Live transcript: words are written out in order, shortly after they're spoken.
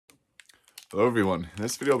Hello everyone, in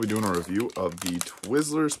this video I'll be doing a review of the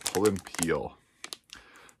Twizzlers Pull and Peel.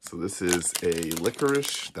 So this is a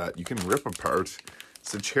licorice that you can rip apart.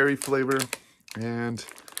 It's a cherry flavor and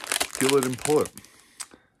peel it and pull it.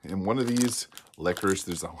 In one of these licorice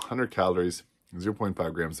there's 100 calories,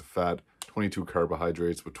 0.5 grams of fat, 22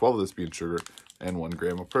 carbohydrates, with 12 of this being sugar and 1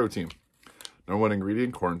 gram of protein. Number one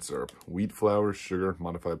ingredient, corn syrup, wheat flour, sugar,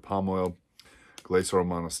 modified palm oil, glycerol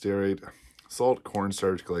monostearate, salt,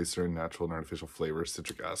 cornstarch, glycerin, natural and artificial flavors,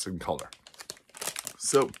 citric acid, and color.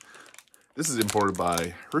 So, this is imported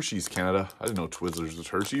by Hershey's Canada. I didn't know Twizzlers was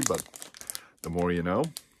Hershey, but the more you know.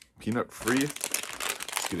 Peanut free.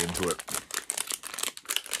 Let's get into it.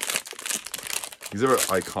 These have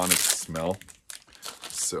an iconic smell.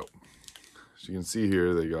 So, as you can see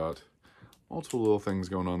here, they got multiple little things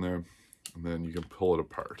going on there, and then you can pull it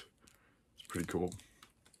apart. It's pretty cool.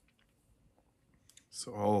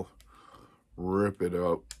 So I'll rip it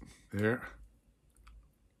out there.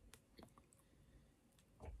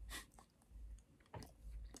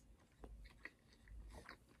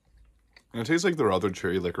 And it tastes like their other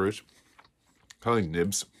cherry licorice. Kind of like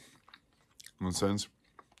nibs, in a sense.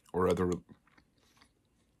 Or other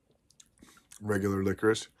regular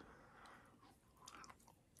licorice.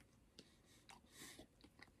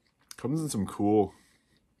 Comes in some cool,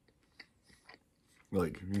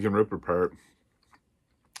 like, you can rip it apart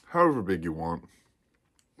however big you want.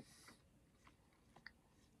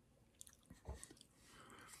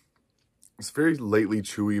 It's very lightly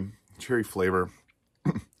chewy, cherry flavor.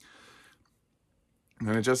 And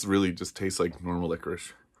it just really just tastes like normal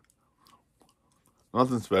licorice.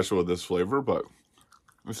 Nothing special with this flavor, but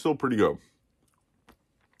it's still pretty good.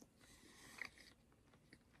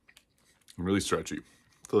 Really stretchy,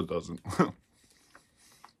 till it doesn't.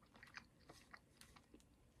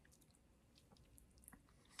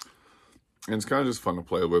 And it's kind of just fun to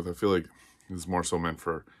play with. I feel like it's more so meant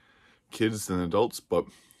for kids than adults, but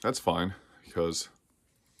that's fine because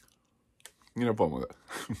you can have fun with it.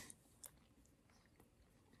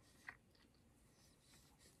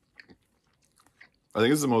 I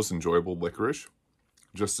think it's the most enjoyable licorice,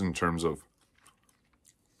 just in terms of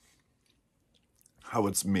how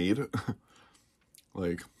it's made.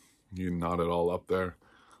 Like, you can knot it all up there.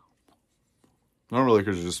 Normal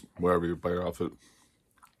licorice is just wherever you bite off it.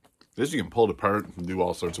 This you can pull it apart and do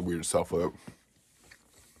all sorts of weird stuff with it.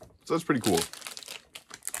 So that's pretty cool.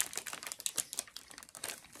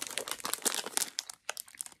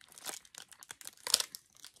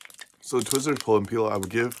 So the Twizzlers Pull and Peel I would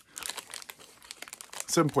give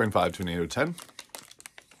 7.5 to an 8 out of 10.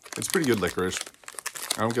 It's pretty good licorice.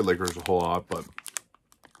 I don't get licorice a whole lot, but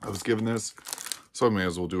I was given this, so I may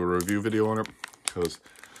as well do a review video on it because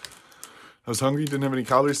I was hungry, didn't have any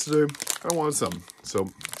calories today. I wanted some, so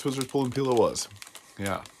Twizzlers Pull and Peel it was.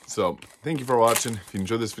 Yeah, so thank you for watching. If you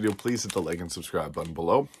enjoyed this video, please hit the like and subscribe button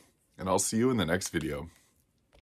below, and I'll see you in the next video.